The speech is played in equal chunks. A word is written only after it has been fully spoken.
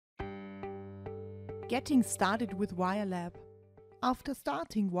Getting started with VIALAB. After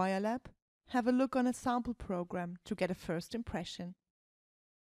starting VIALAB, have a look on a sample program to get a first impression.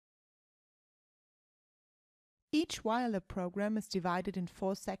 Each VIALAB program is divided in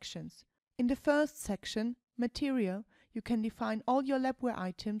 4 sections. In the first section, Material, you can define all your labware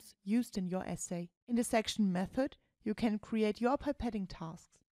items used in your assay. In the section Method, you can create your pipetting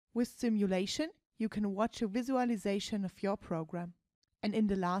tasks. With Simulation, you can watch a visualization of your program. And in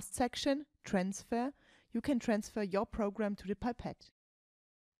the last section, Transfer, you can transfer your program to the pipette.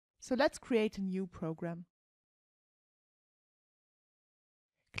 So let's create a new program.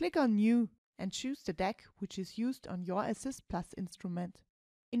 Click on New and choose the deck which is used on your Assist Plus instrument.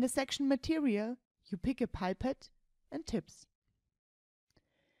 In the section Material, you pick a pipette and tips.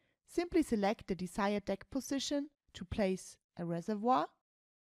 Simply select the desired deck position to place a reservoir,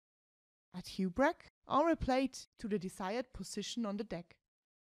 a tube rack, or a plate to the desired position on the deck.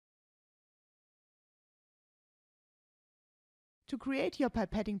 To create your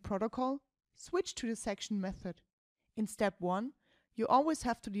pipetting protocol, switch to the section Method. In step 1, you always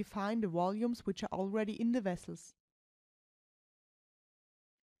have to define the volumes which are already in the vessels.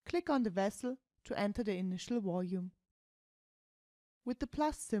 Click on the vessel to enter the initial volume. With the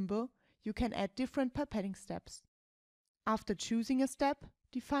plus symbol, you can add different pipetting steps. After choosing a step,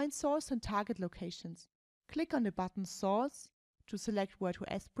 define source and target locations. Click on the button Source to select where to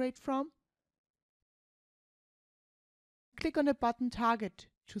aspirate from. Click on the button Target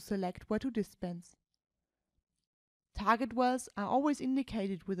to select where to dispense. Target wells are always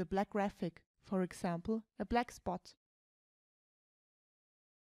indicated with a black graphic, for example, a black spot.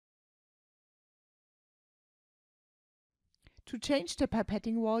 To change the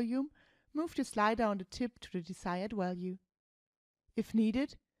pipetting volume, move the slider on the tip to the desired value. If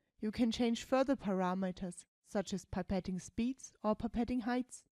needed, you can change further parameters, such as pipetting speeds or pipetting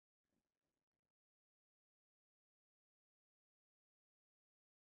heights.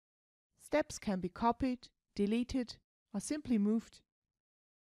 Steps can be copied, deleted, or simply moved.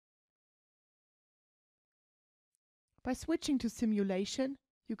 By switching to Simulation,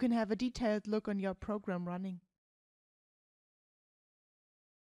 you can have a detailed look on your program running.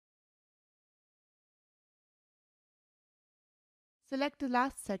 Select the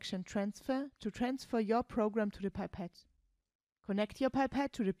last section, Transfer, to transfer your program to the pipette. Connect your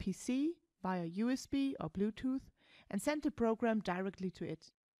pipette to the PC via USB or Bluetooth and send the program directly to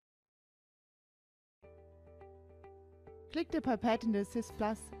it. Click the pipette in the Assist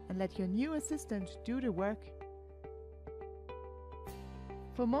Plus and let your new assistant do the work.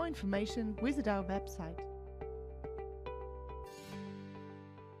 For more information, visit our website.